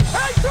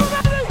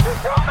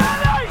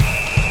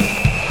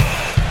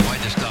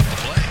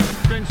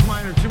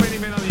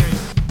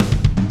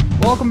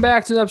Welcome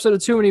back to an episode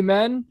of Too Many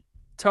Men.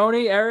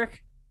 Tony,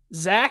 Eric,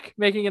 Zach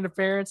making an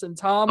appearance, and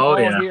Tom all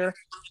here.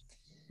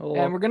 Hello.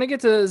 And we're going to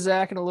get to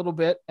Zach in a little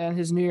bit and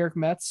his New York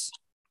Mets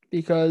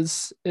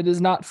because it is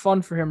not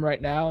fun for him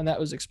right now, and that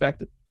was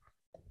expected.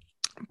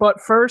 But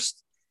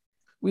first,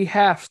 we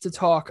have to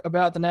talk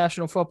about the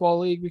National Football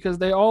League because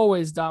they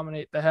always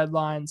dominate the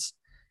headlines.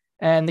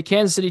 And the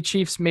Kansas City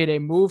Chiefs made a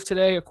move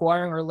today,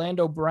 acquiring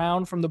Orlando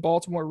Brown from the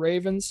Baltimore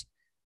Ravens.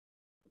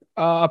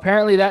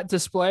 Apparently, that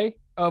display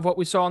of what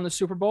we saw in the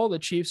Super Bowl, the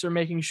Chiefs are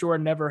making sure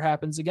never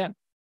happens again.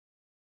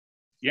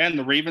 Yeah, and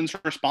the Ravens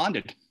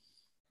responded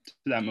to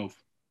that move.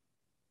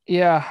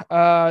 Yeah,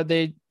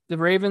 the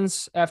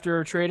Ravens,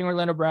 after trading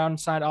Orlando Brown,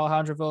 signed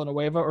Alejandro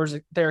Villanueva, or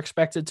they're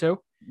expected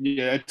to.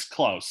 Yeah, it's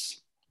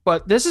close.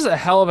 But this is a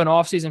hell of an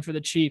offseason for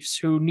the Chiefs,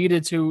 who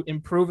needed to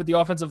improve at the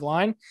offensive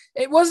line.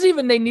 It wasn't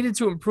even they needed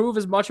to improve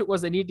as much as it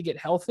was they needed to get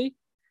healthy,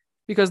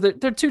 because their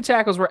two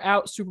tackles were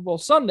out Super Bowl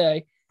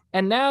Sunday,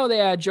 and now they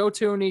had Joe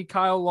Thuney,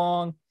 Kyle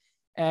Long,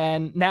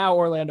 and now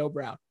Orlando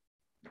Brown.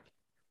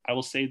 I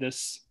will say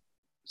this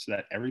so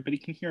that everybody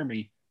can hear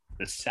me.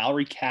 The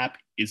salary cap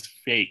is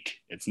fake.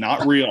 It's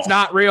not real. It's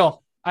not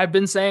real. I've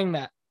been saying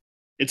that.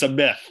 It's a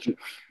myth.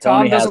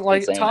 Tom doesn't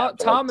like it.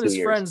 Tom and his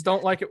friends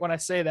don't like it when I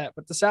say that,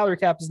 but the salary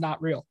cap is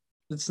not real.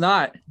 It's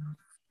not.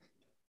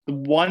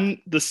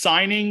 The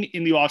signing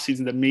in the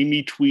offseason that made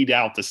me tweet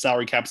out the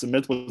salary cap is a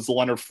myth was the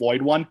Leonard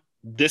Floyd one.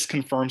 This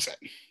confirms it.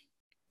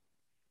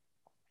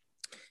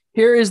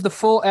 Here is the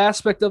full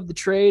aspect of the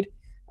trade.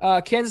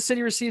 Kansas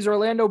City receives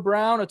Orlando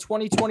Brown, a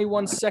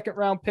 2021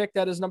 second-round pick.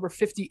 That is number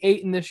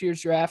 58 in this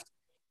year's draft,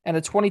 and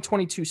a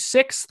 2022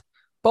 sixth.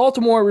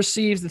 Baltimore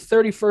receives the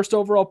 31st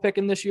overall pick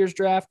in this year's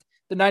draft,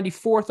 the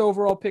 94th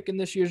overall pick in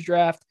this year's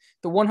draft,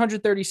 the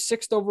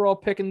 136th overall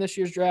pick in this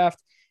year's draft,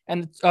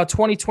 and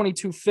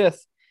 2022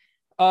 fifth.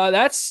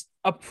 That's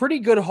a pretty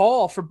good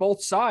haul for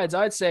both sides,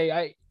 I'd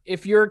say.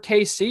 If you're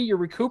KC, you're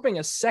recouping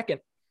a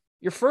second.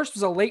 Your first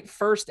was a late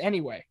first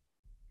anyway,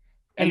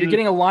 and you're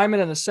getting a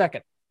lineman in a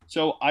second.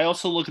 So I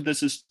also look at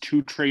this as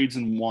two trades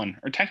in one,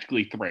 or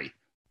technically three.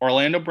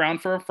 Orlando Brown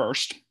for a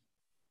first,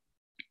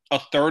 a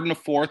third and a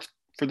fourth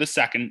for the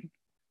second,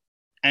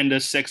 and a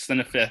sixth and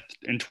a fifth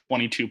and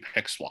 22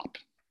 pick swap.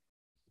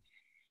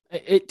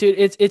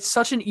 It's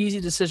such an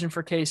easy decision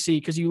for KC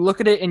because you look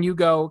at it and you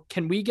go,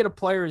 can we get a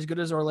player as good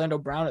as Orlando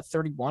Brown at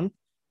 31?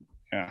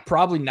 Yeah.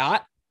 Probably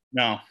not.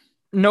 No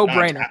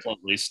brainer. At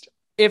least.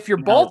 If you're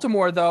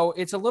Baltimore, though,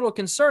 it's a little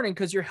concerning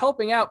because you're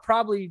helping out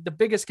probably the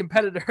biggest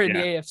competitor in the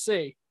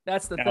AFC.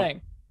 That's the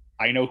thing.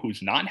 I know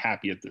who's not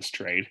happy at this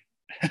trade,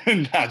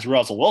 and that's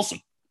Russell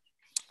Wilson.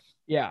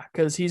 Yeah,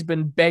 because he's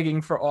been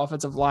begging for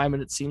offensive linemen,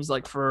 it seems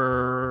like,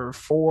 for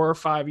 4 or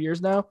 5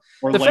 years now.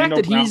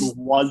 Orlando Brown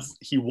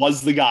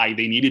was the guy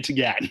they needed to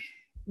get.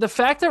 The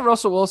fact that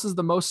Russell Wilson is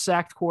the most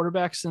sacked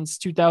quarterback since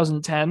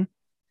 2010,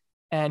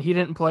 and he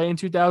didn't play in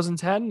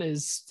 2010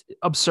 is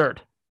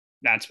absurd.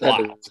 That's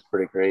wild. That's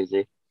pretty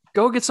crazy.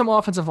 Go get some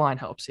offensive line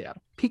help,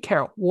 Seattle. Pete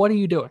Carroll, what are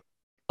you doing?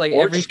 Like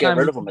or every just time get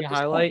rid of them at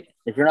highlight.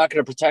 If you're not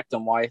going to protect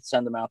them, why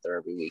send them out there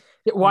every week?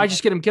 Why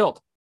just get him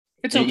killed?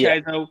 It's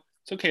okay, though.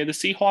 It's okay. The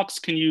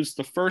Seahawks can use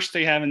the first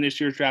they have in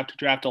this year's draft to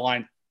draft a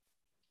line.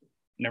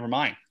 Never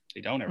mind.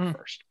 They don't have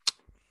first.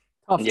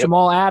 Tough. Yep.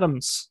 Jamal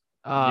Adams.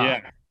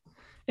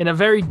 In a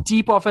very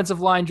deep offensive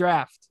line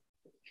draft.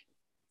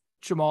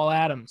 Jamal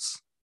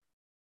Adams.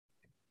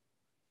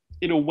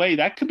 In a way,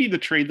 that could be the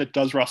trade that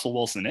does Russell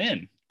Wilson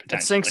in.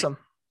 It sinks him.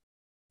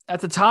 At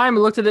the time, I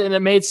looked at it and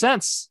it made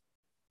sense.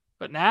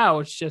 But now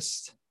it's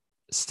just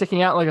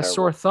sticking out like a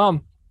sore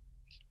thumb.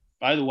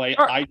 By the way,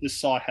 I just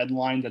saw a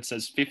headline that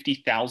says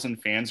 50,000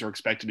 fans are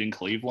expected in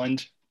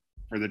Cleveland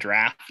for the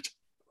draft.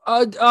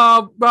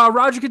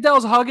 Roger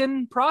Goodell's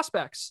hugging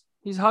prospects.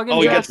 He's hugging.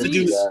 He gets to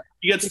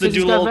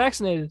do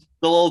vaccinated.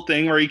 The little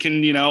thing where he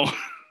can,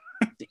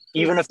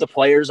 even if the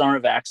players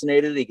aren't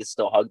vaccinated, he can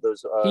still hug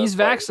those. He's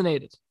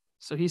vaccinated,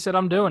 so he said,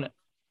 "I'm doing it."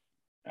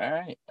 All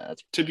right.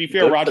 To be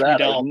fair, Roger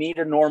Goodell need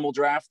a normal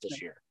draft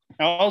this year.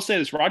 I'll say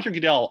this: Roger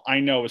Goodell, I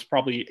know, is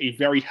probably a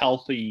very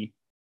healthy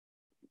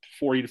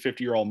 40 to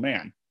 50-year-old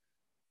man,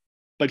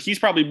 but he's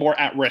probably more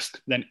at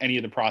risk than any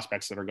of the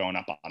prospects that are going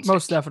up on stage.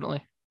 Most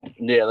definitely.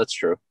 Yeah, that's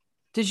true.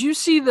 Did you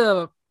see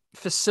the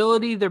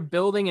facility they're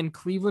building in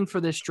Cleveland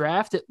for this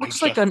draft? It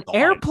looks like an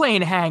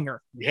airplane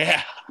hangar.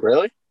 Yeah.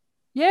 Really?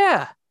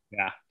 Yeah.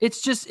 Yeah.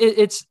 It's just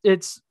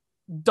it's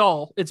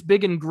dull. It's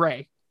big and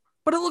gray,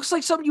 but it looks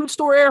like something you would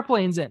store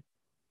airplanes in.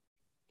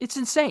 It's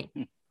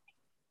insane.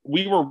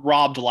 We were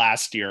robbed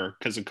last year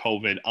because of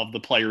COVID of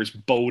the players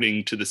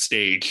boating to the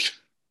stage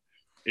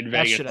in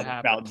Vegas. That should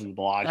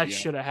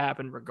have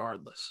happened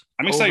regardless.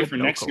 I'm excited for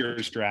next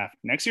year's draft.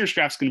 Next year's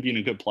draft is going to be in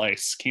a good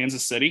place.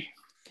 Kansas City.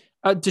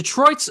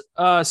 Detroit's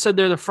said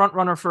they're the front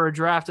runner for a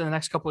draft in the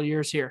next couple of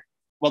years here.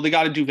 Well, they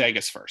got to do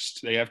Vegas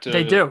first. They have to.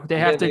 They do. They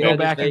have to go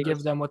back and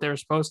give them what they were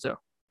supposed to.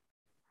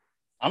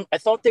 I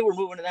thought they were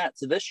moving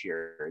to this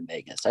year in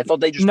Vegas. I thought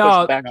they just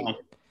pushed it back.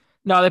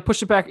 No, they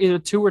pushed it back either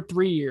 2 or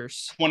 3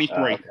 years.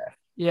 23. Okay.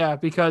 Yeah,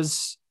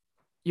 because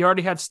you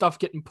already had stuff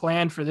getting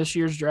planned for this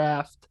year's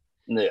draft.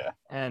 Yeah.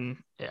 And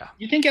Yeah.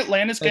 You think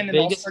Atlanta's Like getting an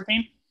Vegas? All-Star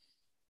game?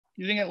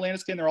 You think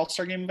Atlanta's getting their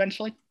All-Star game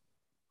eventually?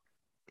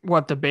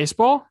 What, the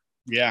baseball?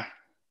 Yeah.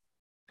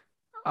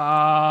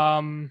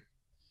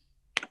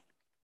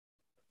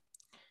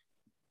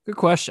 Good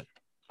question.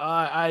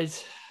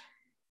 Is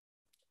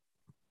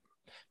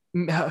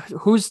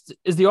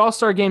the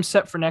All-Star game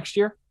set for next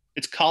year?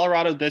 It's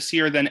Colorado this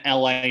year, then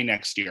LA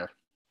next year.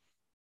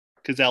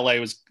 Because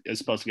LA is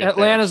supposed to get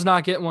Atlanta's theirs.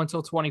 not getting one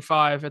until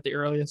 25 at the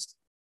earliest.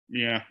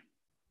 Yeah.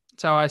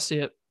 That's how I see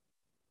it.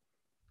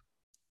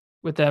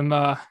 With them,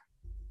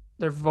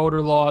 their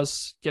voter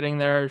laws getting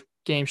their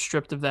game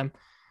stripped of them.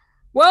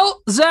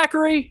 Well,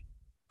 Zachary,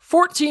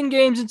 14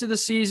 games into the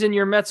season,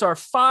 your Mets are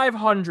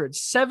 500,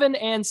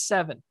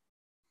 7-7.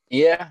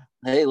 Yeah.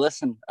 Hey,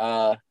 listen.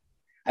 I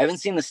haven't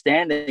seen the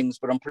standings,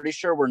 but I'm pretty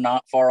sure we're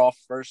not far off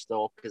first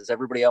though, because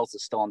everybody else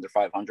is still under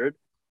 500.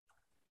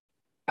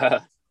 I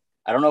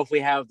don't know if we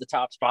have the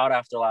top spot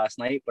after last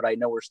night, but I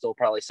know we're still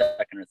probably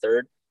second or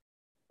third.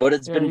 But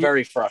it's been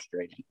very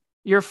frustrating.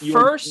 You're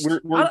first.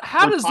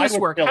 How does tied this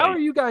with work? Philly. How are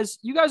you guys?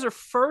 You guys are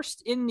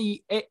first in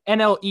the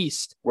NL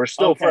East. We're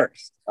still Okay.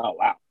 first. Oh,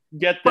 wow.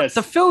 Get But this.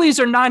 the Phillies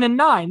are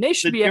 9-9. They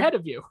should The be ahead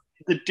of you.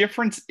 The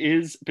difference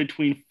is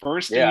between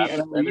first Yeah, in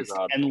the that NL is East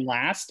odd. and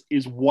last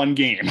is one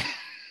game.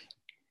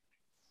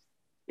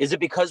 Is it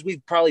because we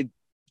probably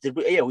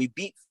we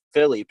beat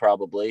Philly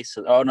probably.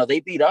 So, oh no, they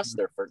beat us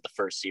for the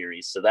first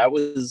series. So that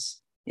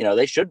was,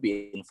 they should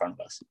be in front of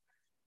us.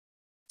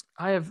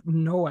 I have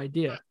no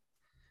idea.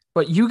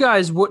 But you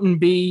guys wouldn't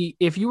be,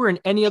 if you were in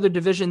any other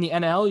division in the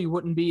NL, you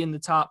wouldn't be in the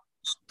top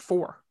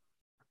 4.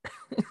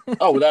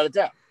 Oh, without a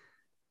doubt.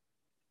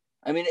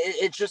 I mean,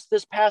 it's just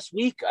this past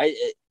week,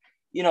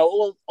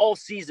 all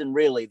season,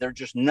 really, they're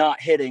just not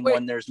hitting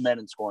when there's men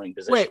in scoring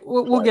position. Wait,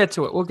 we'll get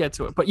to it. We'll get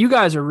to it. But you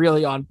guys are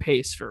really on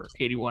pace for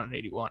 81 and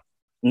 81.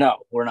 No,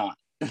 we're not.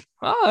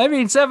 Oh, I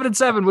mean,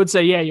 7-7 would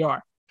say, yeah, you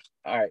are.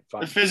 All right,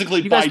 fine.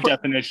 Physically, You by guys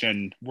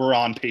definition, we're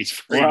on pace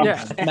for We're on Yeah,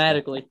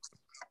 mathematically.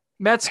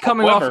 Mets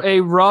coming off However, a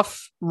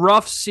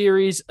rough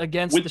series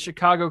against the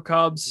Chicago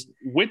Cubs,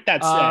 With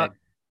that said,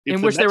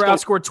 in which they were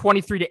outscored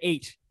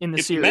 23-8 in the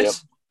if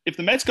series. if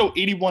the Mets go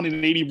 81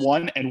 and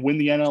 81 and win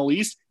the NL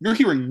East, you're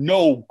hearing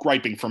no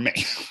griping from me.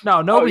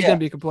 No, nobody's yeah. going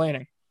to be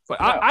complaining. But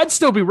No. I'd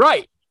still be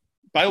right.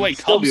 By the way, You'd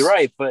still Cubs be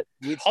right, but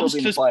we'd still Cubs be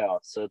in the just- playoffs,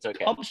 so it's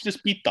okay. Cubs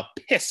just beat the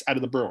piss out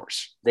of the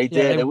Brewers. They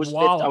did. they It was.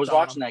 walloped I was on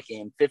watching them. that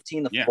game.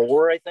 15-4, Yeah.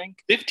 I think.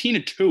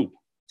 15-2.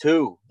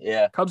 2.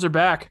 Yeah. Cubs are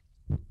back.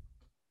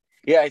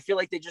 Yeah, I feel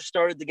like they just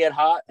started to get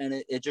hot, and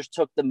it just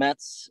took the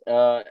Mets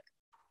to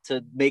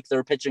make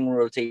their pitching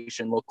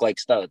rotation look like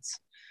studs.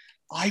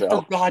 I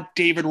So- forgot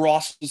David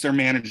Ross was their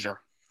manager.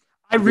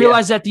 I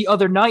realized that the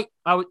other night.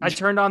 I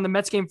turned on the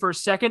Mets game for a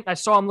second. I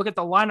saw him look at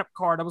the lineup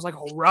card. I was like,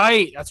 "All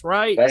right, that's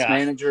right." Best Yeah.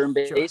 manager in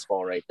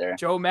baseball right there.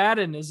 Joe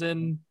Madden is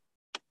in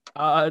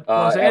Los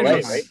LA,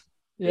 Angeles. right?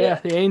 Yeah, Yeah.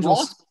 the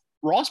Angels.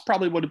 Ross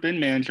probably would have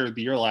been manager of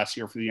the year last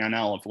year for the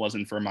NL if it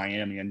wasn't for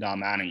Miami and Don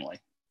Mattingly.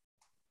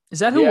 Is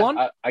that who won?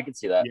 I can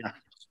see that. Yeah.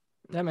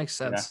 That makes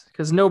sense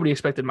because nobody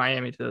expected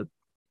Miami to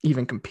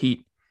even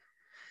compete.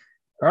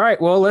 All right,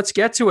 well, let's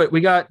get to it.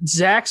 We got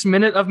Zach's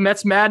Minute of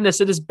Mets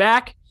Madness. It is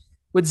back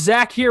with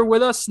Zach here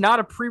with us, not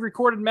a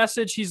pre-recorded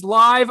message. He's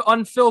live,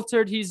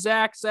 unfiltered. He's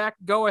Zach. Zach,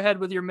 go ahead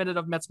with your Minute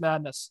of Mets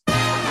Madness.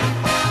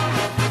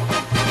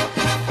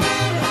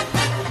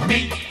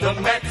 Meet the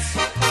Mets,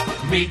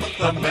 meet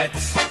the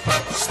Mets.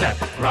 Step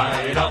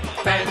right up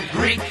and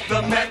greet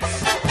the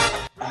Mets.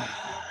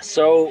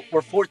 So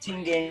we're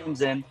 14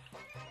 games in,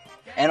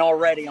 and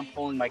already I'm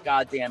pulling my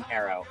goddamn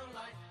hair out.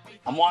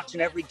 I'm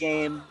watching every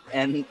game,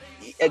 and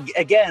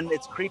again,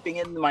 it's creeping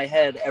into my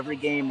head every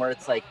game where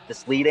it's like,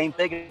 this lead ain't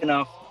big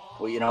enough.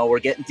 Well, we're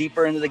getting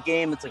deeper into the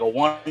game. It's like a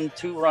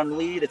 1-2 run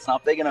lead. It's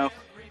not big enough.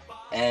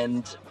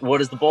 And what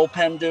does the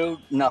bullpen do?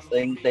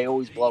 Nothing. They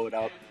always blow it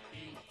up.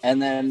 And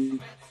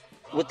then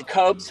with the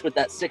Cubs, with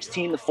that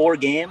 16-4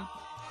 game,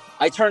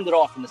 I turned it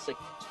off in the 6th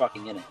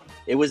fucking inning.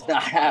 It was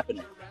not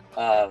happening.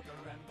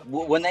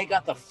 When they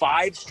got the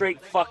 5 straight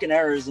fucking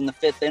errors in the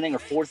 5th inning or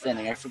 4th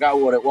inning, I forgot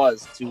what it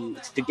was,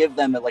 to give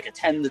them like a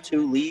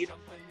 10-2 lead,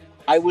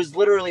 I was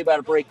literally about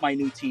to break my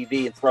new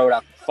TV and throw it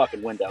out the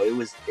fucking window.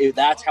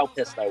 That's how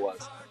pissed I was.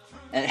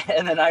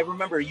 And then I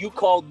remember you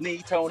called me,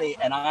 Tony,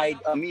 and I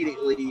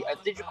immediately,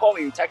 did you call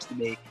me? You texted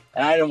me,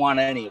 and I didn't want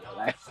any of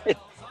it.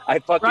 I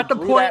fucking We're at the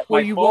threw point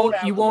where my you phone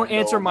out the won't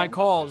window answer and my then-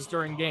 calls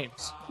during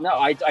games. No,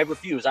 I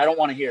refuse. I don't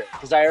want to hear it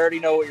because I already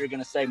know what you're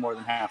going to say more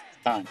than half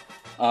the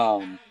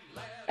time.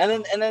 And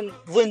then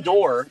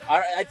Lindor,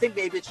 I think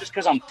maybe it's just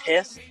because I'm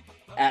pissed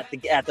at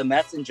the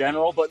Mets in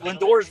general, but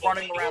Lindor is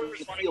running around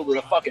the field with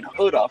a fucking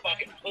hood up.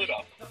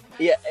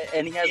 Yeah,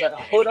 and he has a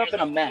hood up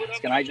and a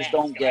mask, and I just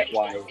don't get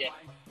why.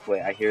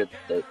 Wait, I hear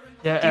the.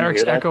 Yeah, Do you Eric's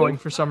hear that, echoing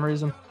dude? for some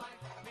reason.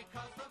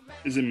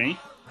 Is it me?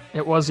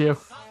 It was you.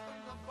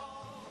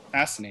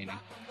 Fascinating.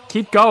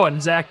 Keep going,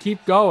 Zach.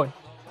 Keep going.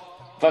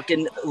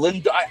 Fucking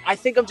Lindor. I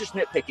think I'm just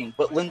nitpicking,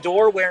 but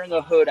Lindor wearing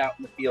a hood out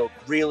in the field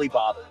really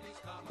bothered me.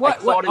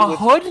 What? thought A it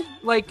was- hood?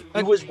 Like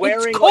He was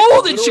wearing it's like,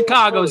 cold a in literal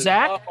Chicago, hood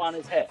Zach. up on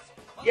his head.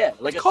 Yeah,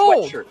 like It's a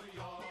cold. sweatshirt.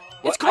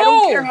 It's I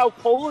don't care cold.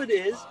 how cold it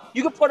is.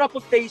 You can put up a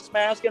face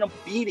mask and a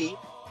beanie.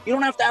 You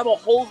don't have to have a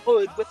whole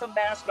hood with a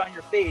mask on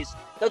your face.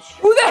 Who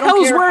the I don't hell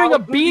is care wearing how a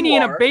good you beanie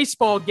in a are.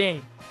 baseball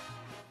game?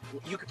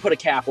 You could put a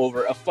cap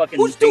over a fucking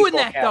Who's doing baseball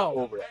that, cap though?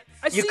 over it.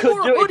 I You see could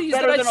more do it. It's hoodies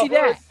better than I than a see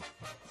that. hood.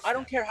 I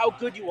don't care how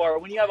good you are.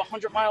 When you have a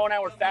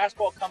 100-mile-an-hour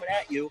fastball coming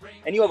at you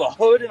and you have a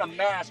hood and a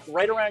mask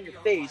right around your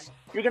face,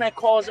 it's going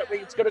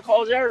to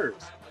cause errors.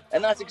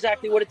 And that's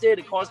exactly what it did.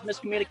 It caused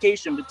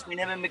miscommunication between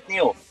him and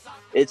McNeil.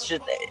 It's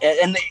just,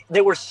 and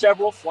there were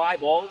several fly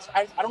balls.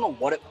 I don't know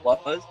what it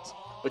was,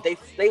 but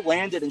they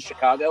landed in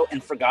Chicago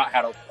and forgot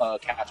how to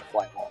catch a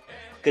fly ball.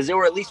 Because there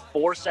were at least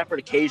 4 separate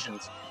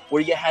occasions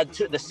where you had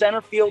the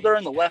center fielder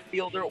and the left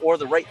fielder or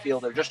the right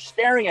fielder just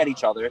staring at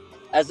each other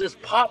as this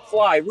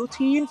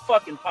routine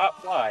fucking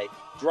pop fly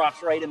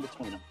drops right in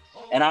between them.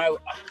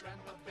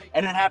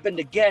 And it happened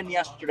again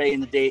yesterday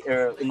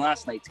in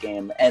last night's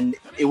game. And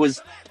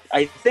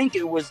I think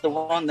it was the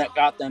one that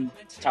got them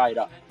tied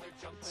up.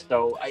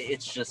 So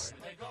it's just,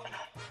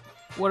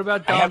 What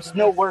about I Dom have Smith?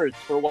 no words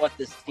for what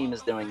this team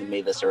is doing to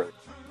me this early.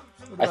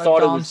 What I about thought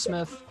it Dom was-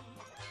 Smith.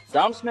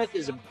 Dom Smith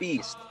is a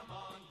beast.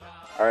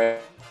 All right.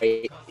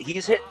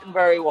 He's hitting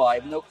very well. I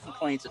have no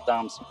complaints with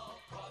Dom Smith.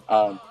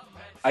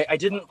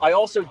 I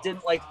also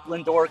didn't like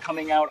Lindor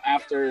coming out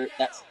after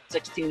that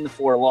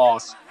 16-4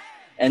 loss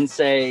and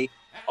say,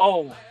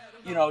 "Oh,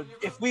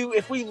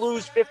 if we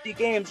lose 50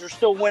 games, we're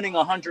still winning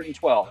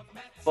 112."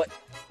 But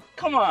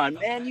come on,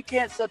 man, you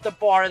can't set the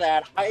bar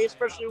that high,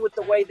 especially with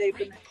the way they've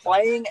been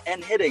playing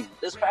and hitting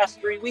this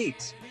past 3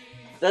 weeks.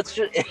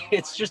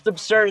 It's just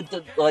absurd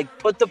to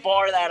put the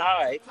bar that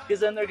high, because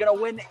then they're gonna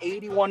win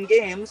 81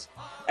 games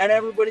and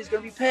everybody's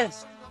gonna be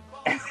pissed.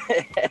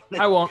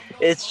 I won't.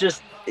 It's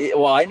just,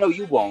 well, I know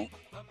you won't.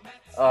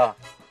 But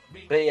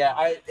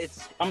yeah,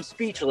 I'm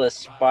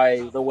speechless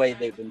by the way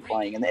they've been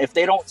playing. And if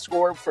they don't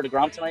score for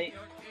DeGrom tonight,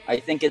 I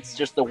think it's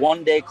just the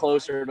one day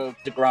closer to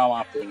DeGrom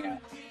opting out.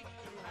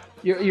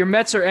 Your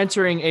Mets are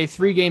entering a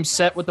 3-game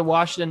set with the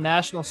Washington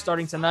Nationals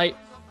starting tonight.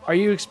 Are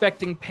you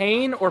expecting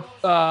pain, or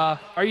are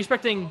you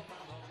expecting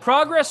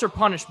progress or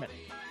punishment?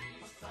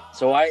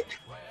 So I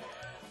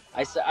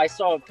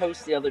saw a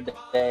post the other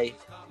day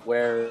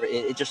where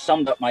it just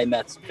summed up my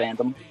Mets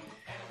fandom,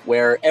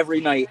 where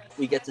every night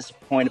we get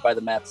disappointed by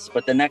the Mets,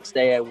 but the next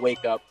day I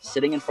wake up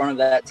sitting in front of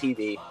that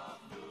TV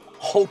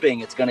hoping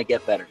it's going to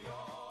get better.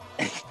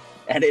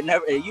 And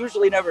it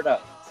usually never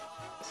does.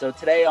 So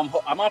today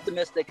I'm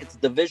optimistic. It's a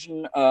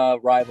division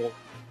rival.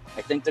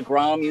 I think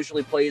DeGrom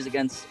usually plays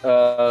against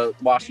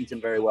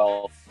Washington very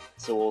well.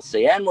 So we'll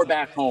see. And we're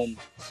back home.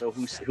 So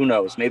who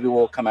knows? Maybe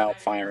we'll come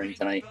out firing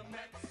tonight.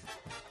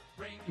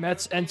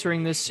 Mets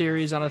entering this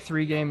series on a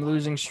 3-game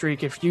losing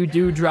streak. If you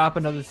do drop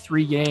another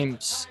 3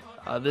 games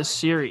this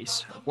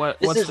series, what's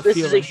the feeling? This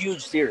is a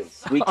huge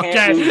series. We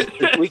can't lose.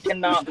 We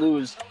cannot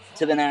lose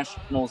to the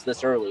Nationals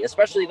this early,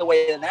 especially the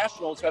way the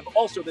Nationals have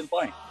also been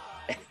playing.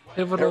 They're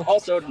Pivotal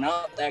also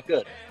not that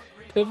good.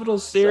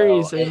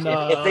 series. So in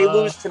if they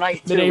lose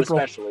tonight too, mid-April.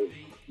 especially,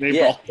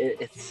 April. yeah,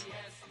 it's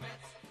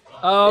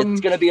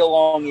gonna be a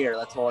long year.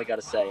 That's all I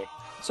gotta say.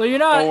 So you're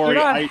not Don't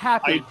worry,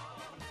 happy.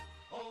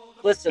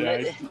 Listen,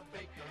 Yeah,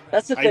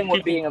 that's the thing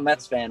with being a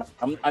Mets fan.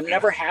 I'm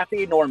never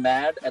happy nor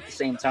mad at the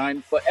same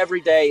time. But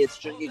every day, it's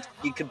just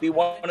you could be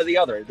one or the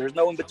other. There's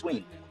no in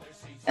between.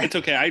 It's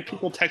okay. I had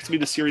people text me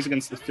the series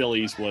against the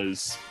Phillies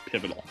was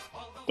pivotal.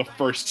 The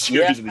first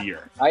series of the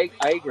year. I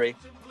agree.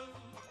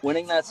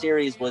 Winning that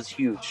series was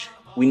huge.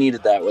 We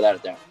needed that without a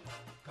doubt.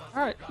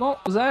 All right. Well,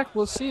 Zach,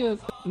 we'll see you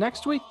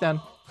next week then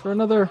for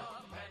another,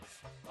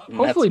 Mets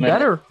hopefully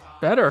minute.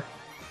 better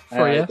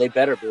for you. They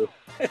better, boo.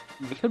 It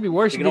could be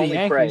worse You than can the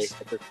only pray Yankees.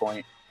 at this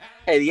point.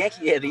 Hey, the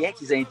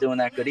Yankees ain't doing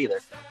that good either.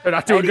 They're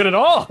not doing good at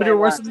all. They're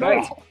worse than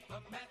Last that. night.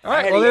 All I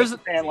right. had Well, a there's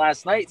Yankee fan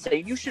last night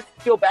saying you should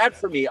feel bad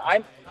for me.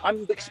 I'm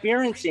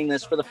experiencing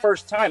this for the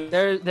first time.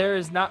 there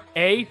is not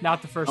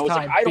the first I was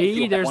like, time. I don't B,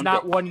 feel that there's one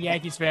not bit. one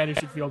Yankees fan who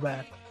should feel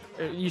bad.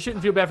 You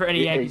shouldn't feel bad for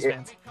any Yeah, Yankees yeah.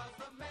 fans.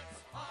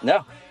 No.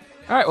 All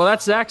right. Well,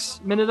 that's Zach's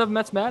minute of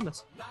Mets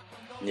madness.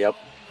 Yep.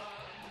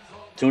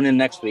 Tune in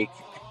next week.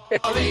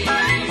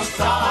 East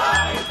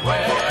side,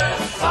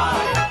 west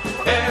side,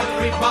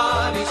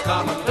 everybody's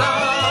coming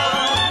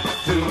down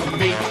to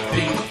meet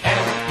the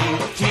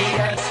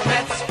Mets,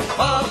 Mets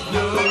of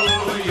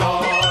New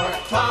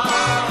York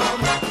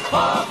town,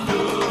 of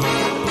New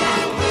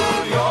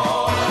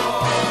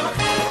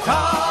York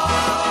town.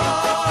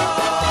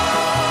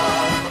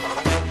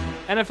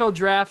 NFL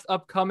draft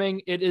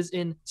upcoming. It is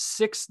in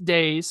 6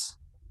 days.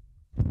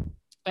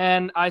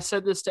 And I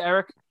said this to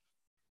Eric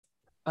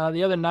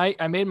the other night.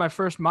 I made my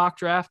first mock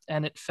draft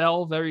and it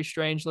fell very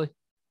strangely.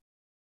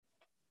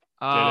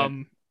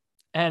 And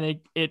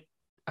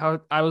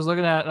I was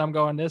looking at it and I'm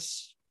going,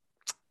 this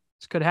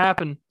could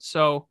happen.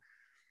 So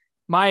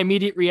my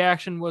immediate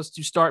reaction was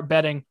to start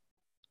betting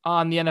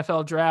on the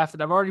NFL draft.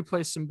 And I've already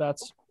placed some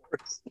bets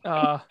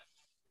on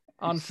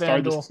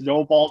Started to FanDuel.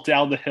 snowball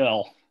down the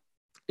hill.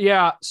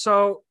 Yeah.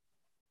 So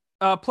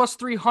plus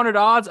 300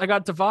 odds. I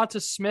got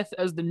Devonta Smith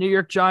as the New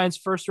York Giants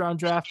first round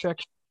draft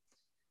pick.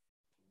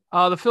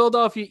 The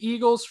Philadelphia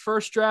Eagles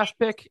first draft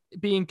pick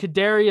being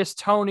Kadarius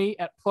Toney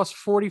at plus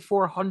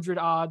 4,400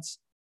 odds.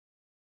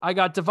 I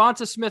got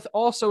Devonta Smith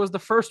also as the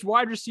first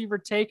wide receiver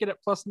taken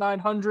at plus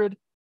 900.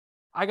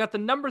 I got the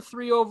number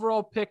 3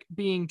 overall pick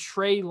being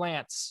Trey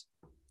Lance,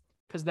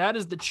 because that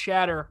is the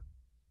chatter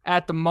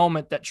at the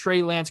moment that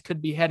Trey Lance could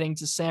be heading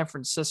to San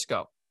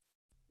Francisco.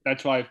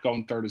 That's why I've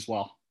gone third as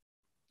well.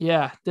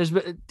 Yeah,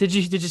 did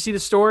you see the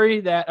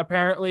story that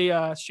apparently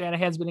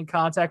Shanahan's been in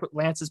contact with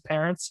Lance's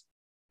parents?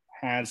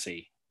 Has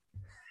he?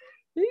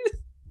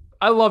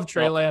 I love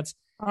Trey Lance.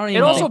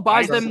 It also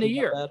buys them the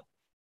year.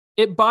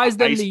 It buys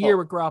them the year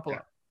with Garoppolo.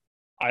 Yeah.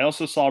 I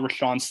also saw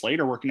Rashawn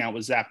Slater working out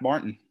with Zach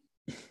Martin.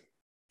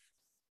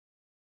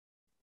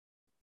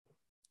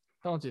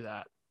 Don't do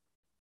that.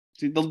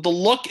 See, the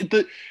look,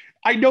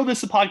 I know this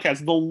is a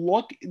podcast. The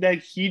look that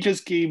he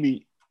just gave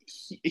me,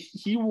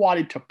 he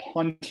wanted to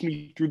punch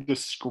me through the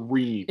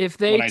screen. If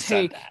they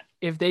take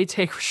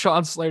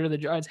Rashawn Slater, the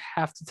Giants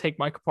have to take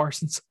Micah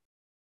Parsons.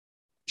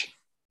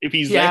 If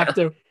he's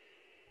there.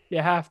 You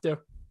have to.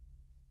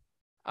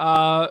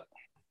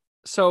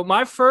 So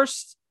my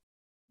first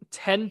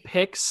 10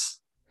 picks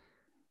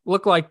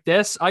look like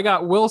this. I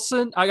got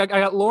Wilson. I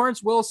got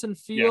Lawrence Wilson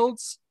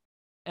Fields.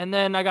 Yeah. And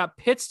then I got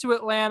Pitts to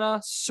Atlanta,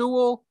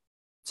 Sewell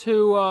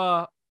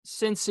to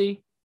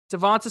Cincy,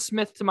 Devonta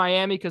Smith to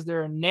Miami because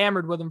they're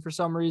enamored with him for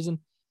some reason,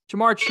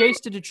 Jamar Chase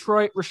to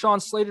Detroit,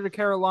 Rashawn Slater to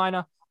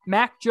Carolina,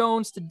 Mac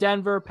Jones to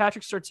Denver,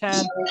 Patrick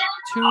Surtain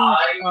to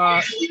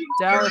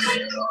Dallas.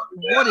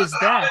 What is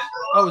that?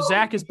 Oh,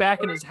 Zach is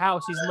back in his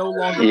house. He's no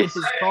longer in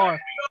his car.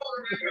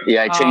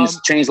 Yeah, I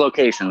changed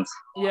locations.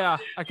 Yeah,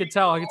 I could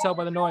tell.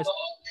 By the noise.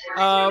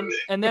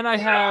 And then I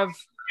have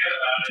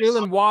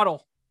Jalen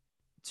Waddle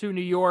to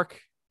New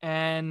York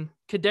and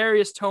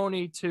Kadarius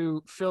Toney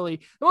to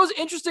Philly. The most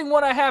interesting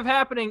one I have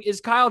happening is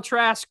Kyle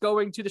Trask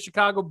going to the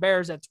Chicago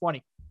Bears at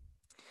 20,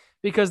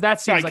 because that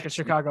seems like a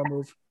Chicago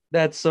move.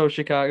 That's so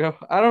Chicago.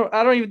 I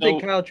don't even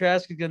think Kyle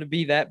Trask is going to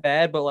be that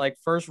bad, but like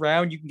first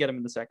round, you can get him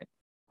in the second.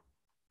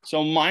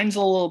 So mine's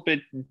a little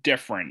bit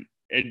different.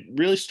 It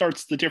really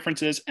starts, the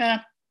difference is,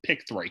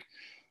 pick 3.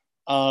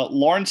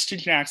 Lawrence to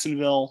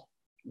Jacksonville,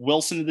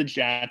 Wilson to the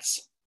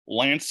Jets,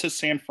 Lance to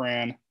San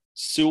Fran,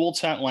 Sewell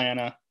to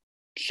Atlanta,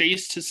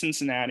 Chase to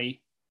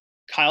Cincinnati,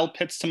 Kyle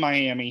Pitts to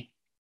Miami,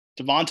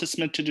 Devonta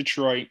Smith to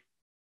Detroit,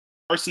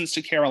 Parsons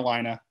to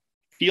Carolina,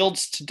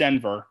 Fields to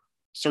Denver,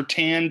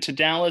 Surtain to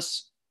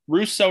Dallas,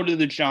 Russo to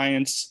the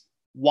Giants,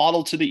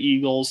 Waddle to the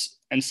Eagles,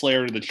 and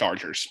Slayer to the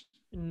Chargers.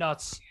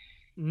 Nuts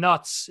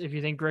if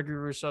you think Gregory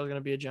Rousseau is going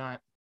to be a Giant.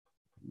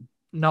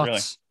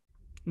 Nuts.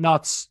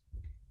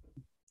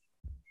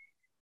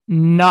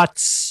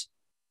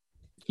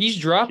 He's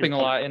dropping a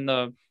lot in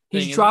the...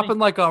 He's dropping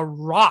like a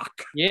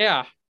rock.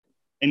 Yeah.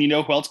 And you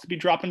know who else could be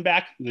dropping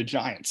back? The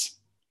Giants.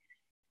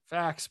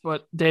 Facts,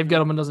 but Dave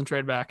Gettleman doesn't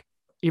trade back.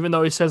 Even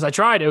though he says, I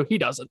try to, he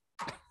doesn't.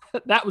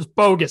 That was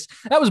bogus.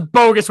 That was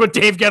bogus what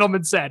Dave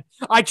Gettleman said.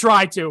 I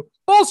try to.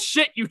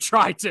 Bullshit, you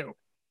try to.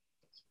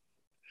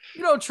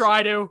 You don't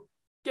try to.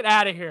 Get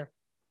out of here.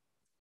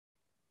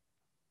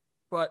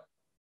 But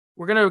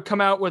we're going to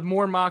come out with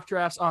more mock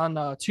drafts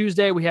on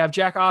Tuesday. We have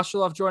Jack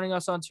Osterloff joining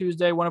us on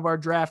Tuesday, one of our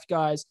draft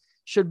guys.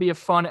 Should be a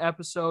fun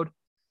episode.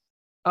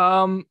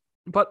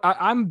 But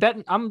I'm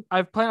betting.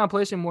 I plan on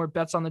placing more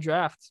bets on the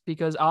draft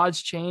because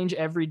odds change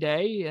every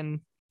day, and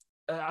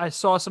I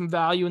saw some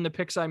value in the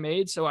picks I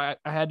made, so I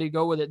had to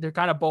go with it. They're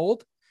kind of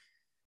bold,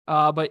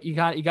 but you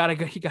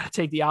gotta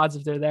take the odds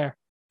if they're there.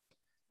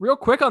 Real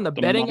quick on the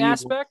betting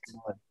aspect.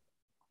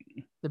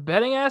 The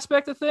betting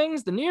aspect of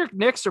things, the New York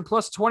Knicks are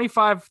plus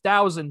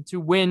 25,000 to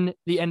win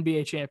the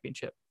NBA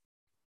championship.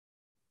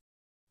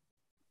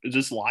 Is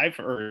this live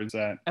or is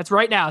that? That's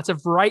right now. It's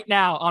right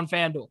now on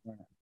FanDuel.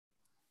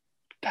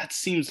 That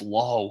seems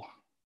low.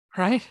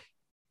 Right?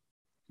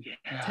 Yeah.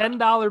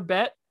 $10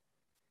 bet.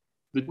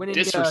 The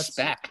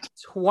disrespect.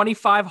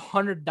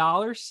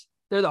 $2,500.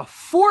 They're the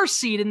 4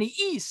 seed in the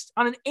East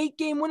on an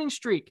 8-game winning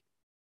streak.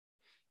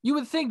 You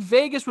would think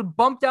Vegas would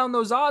bump down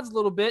those odds a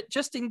little bit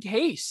just in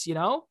case, you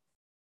know?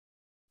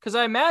 Because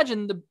I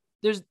imagine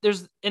there's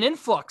an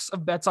influx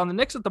of bets on the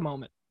Knicks at the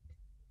moment.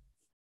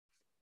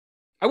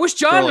 I wish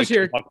John was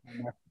here. You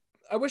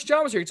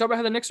talk about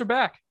how the Knicks are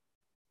back.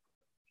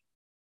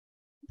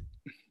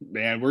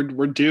 Man,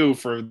 we're due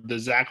for the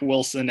Zach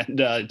Wilson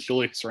and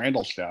Julius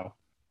Randle show.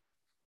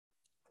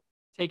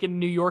 Taking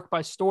New York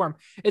by storm.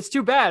 It's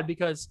too bad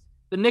because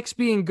the Knicks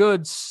being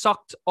good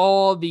sucked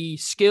all the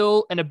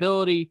skill and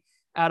ability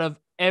out of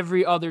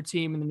every other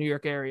team in the New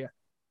York area.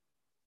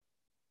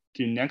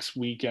 Dude, next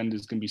weekend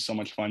is going to be so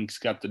much fun. It's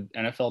got the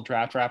NFL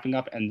draft wrapping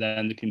up and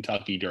then the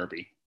Kentucky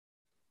Derby.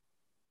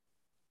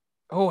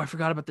 Oh, I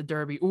forgot about the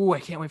Derby. Ooh, I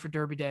can't wait for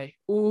Derby Day.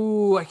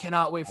 Ooh, I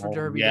cannot wait for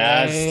Derby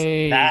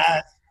Day.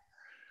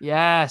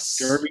 Yes.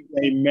 Derby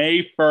Day,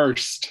 May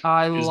 1st.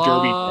 I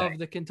love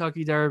the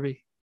Kentucky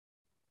Derby.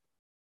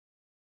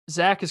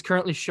 Zach is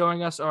currently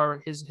showing us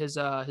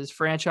his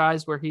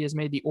franchise where he has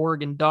made the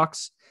Oregon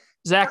Ducks.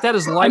 Zach, that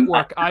is light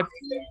work.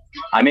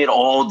 I made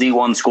all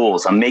D1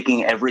 schools. I'm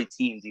making every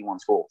team D1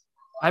 school.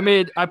 I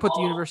put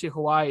the University of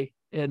Hawaii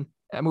in.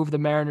 I moved the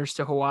Mariners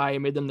to Hawaii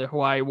and made them the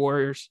Hawaii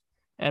Warriors,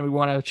 and we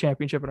won a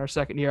championship in our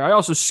second year. I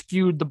also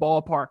skewed the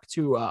ballpark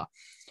to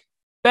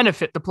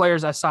benefit the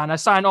players I signed. I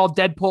signed all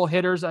Deadpool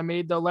hitters. I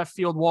made the left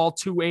field wall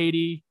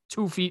 280,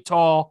 2 feet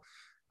tall.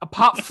 A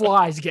pop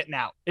flies getting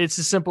out. It's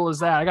as simple as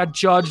that. I got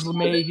Judge,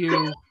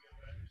 LeMahieu.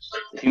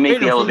 If you make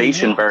the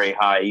elevation very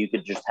high, you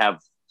could just have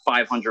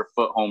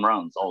 500-foot home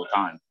runs all the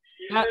time.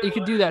 Yeah, you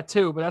could do that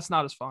too, but that's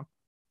not as fun.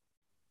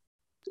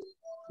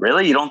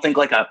 Really? You don't think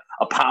like a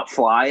pop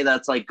fly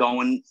that's like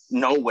going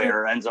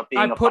nowhere ends up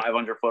being a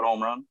 500-foot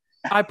home run?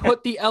 I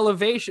put the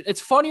elevation.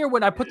 It's funnier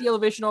when I put the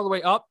elevation all the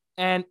way up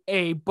and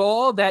a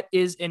ball that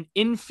is an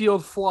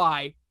infield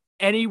fly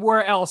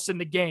anywhere else in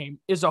the game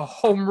is a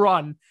home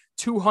run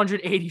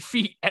 280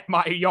 feet at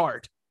my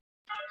yard.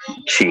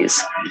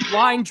 Jeez.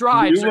 Line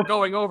drives are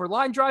going over.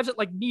 Line drives at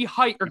like knee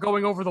height are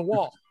going over the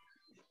wall.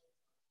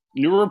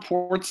 New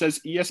report says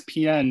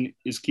ESPN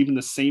is keeping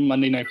the same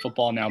Monday Night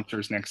Football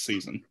announcers next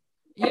season.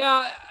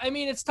 Yeah, I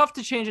mean, it's tough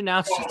to change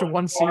announcers after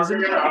one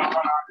season,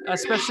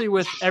 especially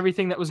with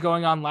everything that was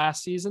going on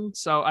last season.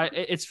 So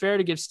it's fair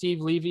to give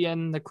Steve Levy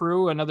and the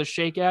crew another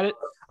shake at it.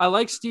 I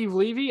like Steve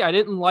Levy. I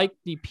didn't like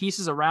the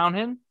pieces around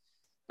him.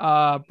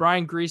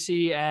 Brian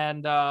Greasy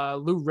and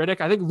Lou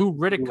Riddick. I think Lou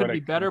Riddick could be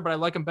better, but I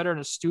like him better in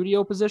a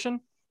studio position.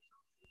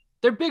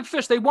 They're big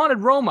fish. They wanted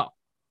Romo,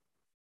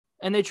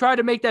 and they tried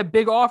to make that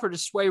big offer to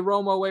sway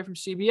Romo away from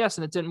CBS,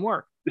 and it didn't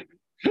work.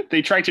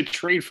 They tried to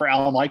trade for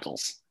Al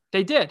Michaels.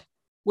 They did,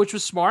 which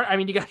was smart. I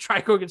mean, you got to try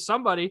to go get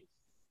somebody.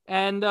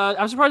 And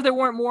I'm surprised they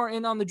weren't more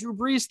in on the Drew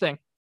Brees thing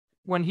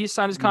when he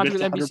signed his contract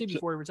with NBC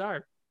before he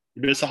retired.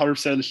 You miss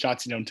 100% of the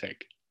shots you don't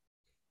take.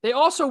 They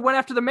also went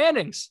after the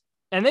Mannings,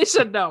 and they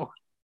said no.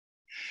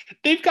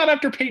 They've gone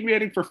after Peyton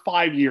Manning for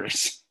 5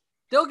 years.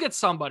 They'll get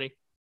somebody.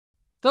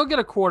 They'll get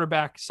a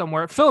quarterback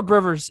somewhere. Phillip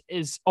Rivers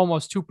is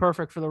almost too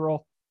perfect for the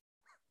role.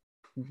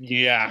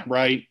 Yeah,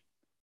 right.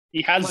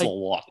 He has a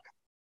lot.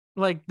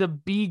 Like the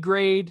B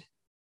grade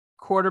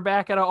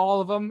quarterback out of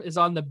all of them is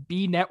on the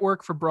B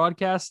network for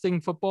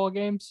broadcasting football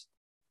games.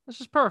 That's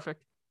just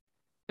perfect.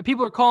 And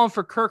people are calling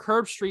for Kirk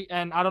Herbstreit,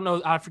 and I don't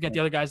know, I forget the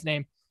other guy's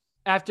name,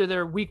 after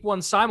their week one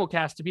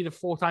simulcast to be the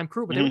full-time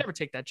crew, but they would never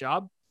take that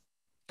job.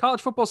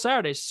 College Football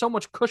Saturday is so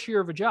much cushier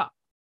of a job.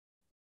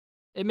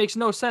 It makes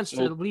no sense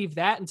to leave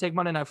that and take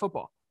Monday Night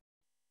Football.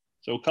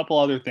 So a couple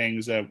other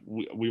things that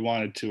we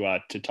wanted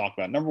to talk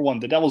about. Number one,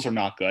 the Devils are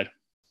not good.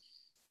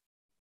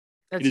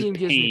 That team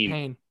gives me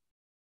pain.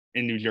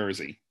 In New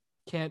Jersey.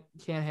 Can't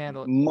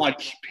handle it.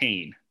 Much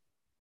pain.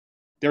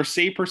 Their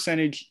save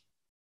percentage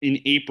in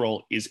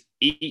April is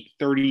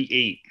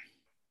 .838.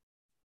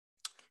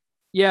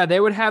 Yeah, they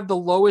would have the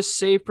lowest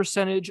save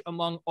percentage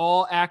among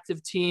all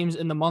active teams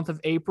in the month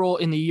of April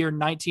in the year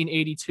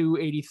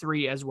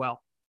 1982-83 as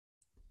well.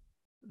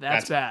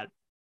 That's bad.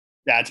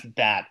 That's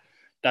bad.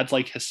 That's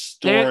like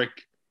historic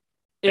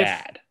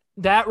bad.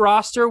 If that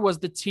roster was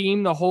the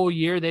team the whole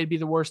year, they'd be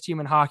the worst team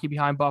in hockey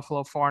behind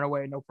Buffalo far and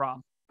away, no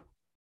problem.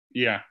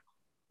 Yeah,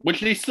 which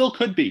they still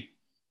could be.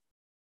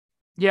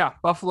 Yeah,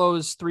 Buffalo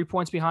is 3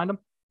 points behind them.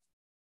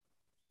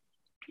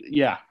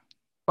 Yeah.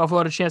 Buffalo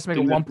had a chance to make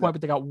it 1 point,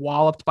 but they got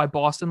walloped by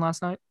Boston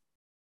last night.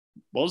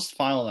 What was the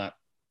final of that?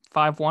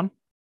 5-1.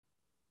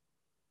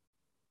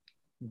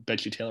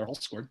 Bet you Taylor Hall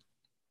scored.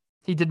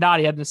 He did not.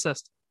 He had an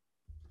assist.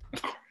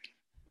 Of course.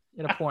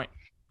 He had a point.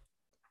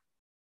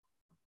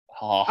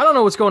 Oh. I don't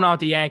know what's going on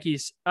with the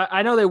Yankees.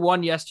 I know they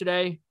won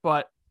yesterday,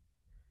 but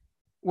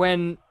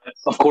when...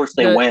 Of course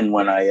they win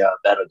when I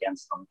bet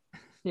against them.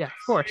 Yeah,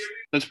 of course.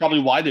 That's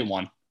probably why they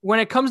won. When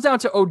it comes down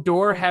to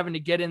Odor having to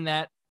get in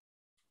that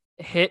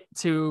hit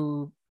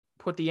to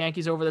put the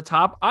Yankees over the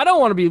top, I don't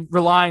want to be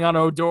relying on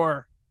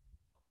Odor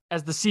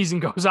as the season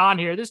goes on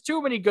here. There's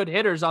too many good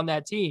hitters on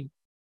that team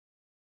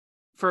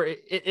for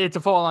it to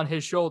fall on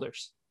his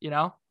shoulders, you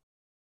know?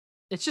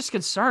 It's just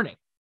concerning.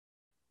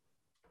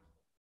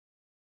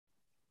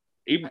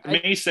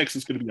 May 6th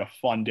is going to be a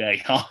fun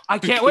day, huh? I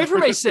can't wait for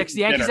May 6th.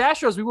 The Yankees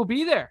Astros, we will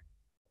be there.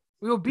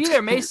 We will be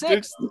there May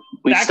 6th.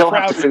 We still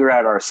have to figure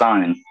out our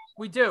sign.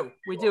 We do.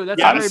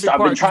 That's a very big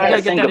part. I've been trying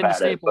to think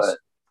about it, but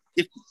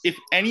if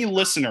any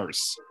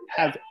listeners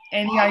have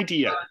any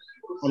idea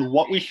on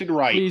what we should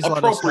write, please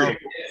appropriate,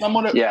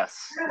 yes,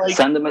 like,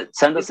 send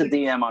us a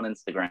DM on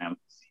Instagram.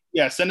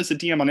 Yeah, send us a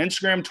DM on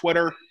Instagram,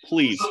 Twitter,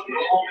 please.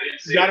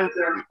 It's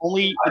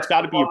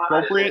got to be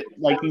appropriate,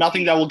 like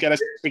nothing that will get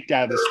us kicked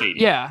out of the stadium.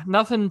 Yeah,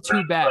 nothing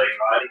too bad.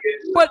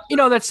 But,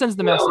 that sends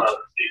the message.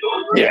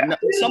 Yeah,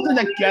 something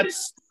that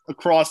gets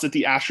across that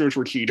the Astros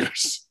were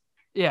cheaters.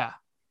 Yeah.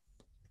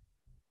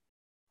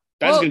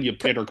 That's going to be a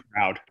bitter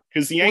crowd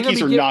because the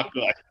Yankees are not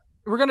good.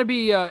 We're going to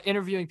be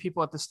interviewing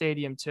people at the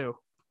stadium too.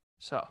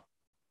 So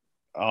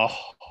we're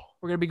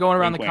going to be going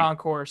around the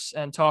concourse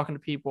and talking to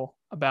people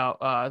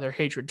about their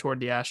hatred toward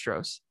the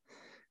Astros,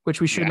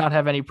 which we should not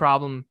have any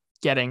problem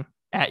getting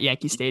at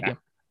Yankee Stadium.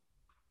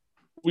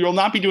 We will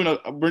not be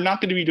we're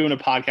not going to be doing a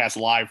podcast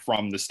live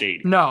from the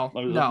stadium. No,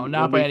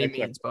 not by any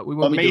means, but we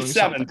will be May doing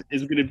 7th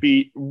is going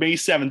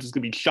to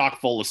be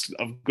chock full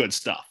of good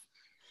stuff.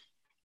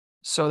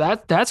 So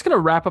that's going to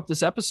wrap up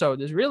this episode.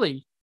 There's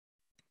really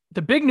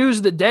the big news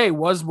of the day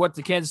was what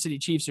the Kansas City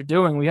Chiefs are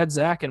doing. We had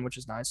Zach in, which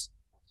is nice.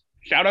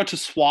 Shout out to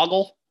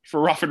Swoggle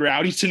for Rough and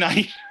Rowdy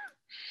tonight.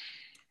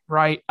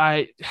 Right.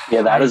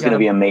 That is going to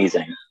be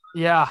amazing.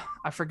 Yeah,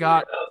 I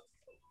forgot.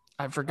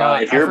 If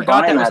you're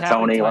buying that,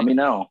 Tony, let me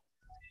know.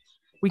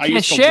 We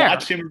can't share.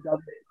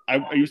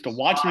 I used to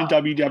watch him in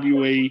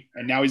WWE,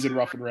 and now he's in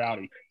Rough and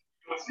Rowdy.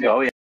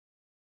 Oh, yeah.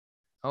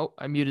 Oh,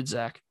 I muted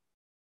Zach.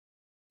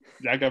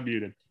 Zach got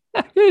muted.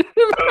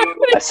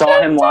 I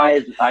saw him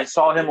live. I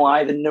saw him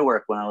live in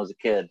Newark when I was a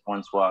kid.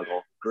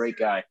 Hornswoggle, great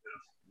guy.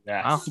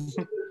 Yeah. Wow.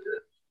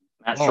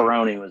 Matt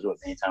Cerrone was with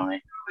me,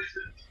 Tony.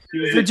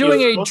 We're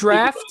doing a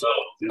draft.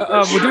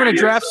 We're doing a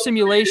draft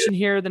simulation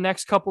here the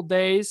next couple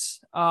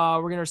days.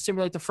 We're going to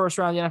simulate the first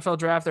round of the NFL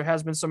draft. There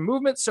has been some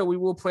movement, so we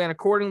will plan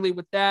accordingly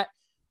with that.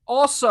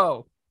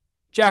 Also,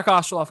 Jack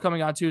Osterloff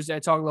coming on Tuesday.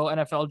 Talk a little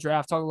NFL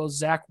draft. Talk a little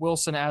Zach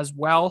Wilson as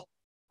well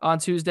on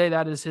Tuesday.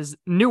 That is his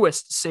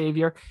newest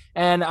savior.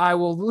 And I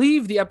will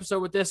leave the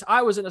episode with this.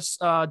 I was in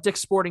a Dick's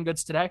Sporting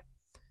Goods today,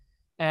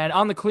 and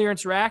on the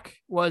clearance rack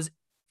was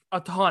a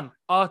ton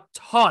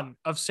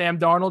of Sam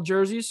Darnold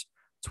jerseys,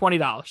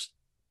 $20.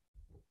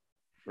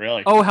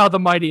 Really? Oh, how the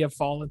mighty have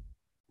fallen.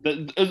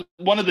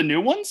 One of the new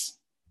ones?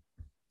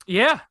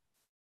 Yeah.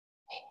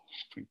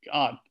 Oh, my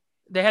God.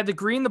 They had the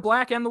green, the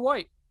black, and the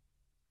white.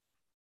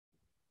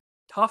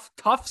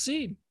 Tough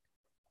scene.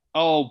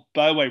 Oh,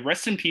 by the way,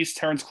 rest in peace,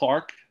 Terrence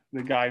Clark,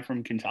 the guy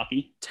from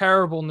Kentucky.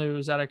 Terrible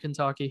news out of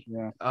Kentucky.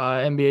 Yeah.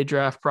 NBA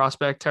draft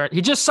prospect.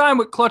 He just signed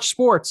with Clutch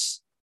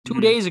Sports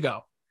 2 days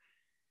ago.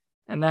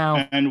 And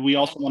now. And we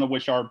also want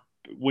to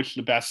wish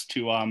the best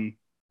to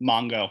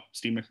Mongo,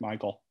 Steve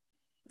McMichael.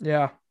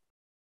 Yeah.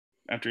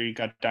 After he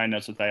got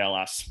diagnosed with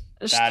ALS.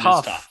 It's That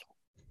tough. is tough.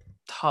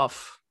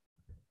 Tough.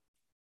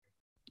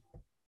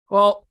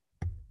 Well,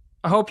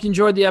 I hope you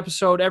enjoyed the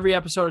episode. Every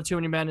episode of Too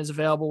Many Men is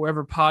available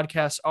wherever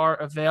podcasts are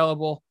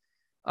available.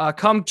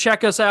 Come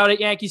check us out at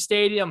Yankee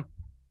Stadium,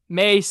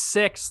 May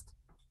 6th.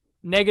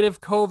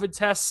 Negative COVID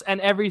tests and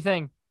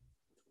everything.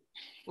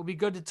 It'll be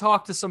good to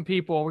talk to some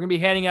people. We're going to be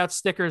handing out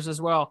stickers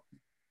as well.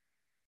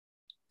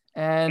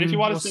 And if you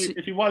want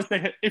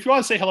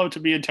to say hello to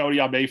me and Tony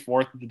on May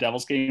 4th at the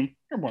Devils game,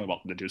 you're more than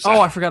welcome to do so.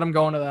 Oh, I forgot I'm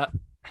going to that.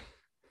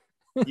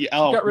 Yeah,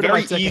 Got rid of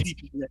my very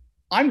easy.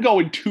 I'm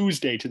going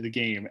Tuesday to the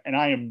game, and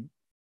I am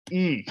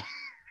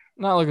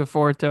not looking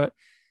forward to it.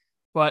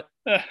 But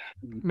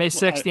May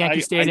 6th,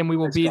 Yankee Stadium, we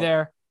will be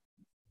there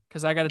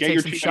because I got to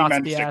take some shots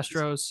at the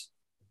Astros.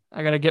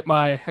 I got to get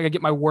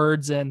my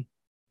words in.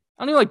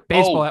 I don't even like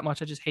baseball that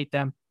much. I just hate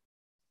them.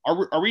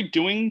 Are we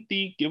doing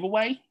the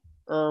giveaway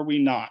or are we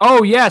not?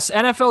 Oh, yes.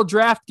 NFL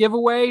draft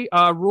giveaway.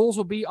 Rules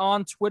will be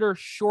on Twitter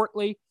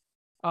shortly.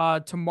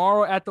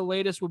 Tomorrow at the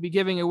latest, we'll be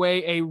giving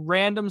away a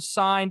random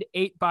signed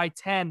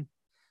 8x10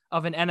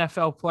 of an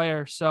NFL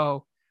player.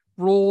 So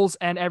rules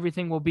and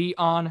everything will be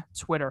on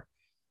Twitter.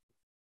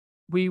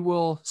 We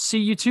will see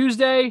you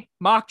Tuesday.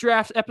 Mock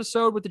draft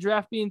episode with the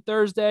draft being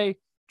Thursday.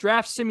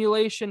 Draft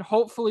simulation.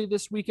 Hopefully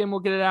this weekend we'll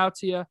get it out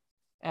to you.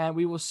 And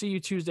we will see you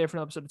Tuesday for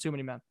an episode of Too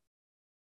Many Men.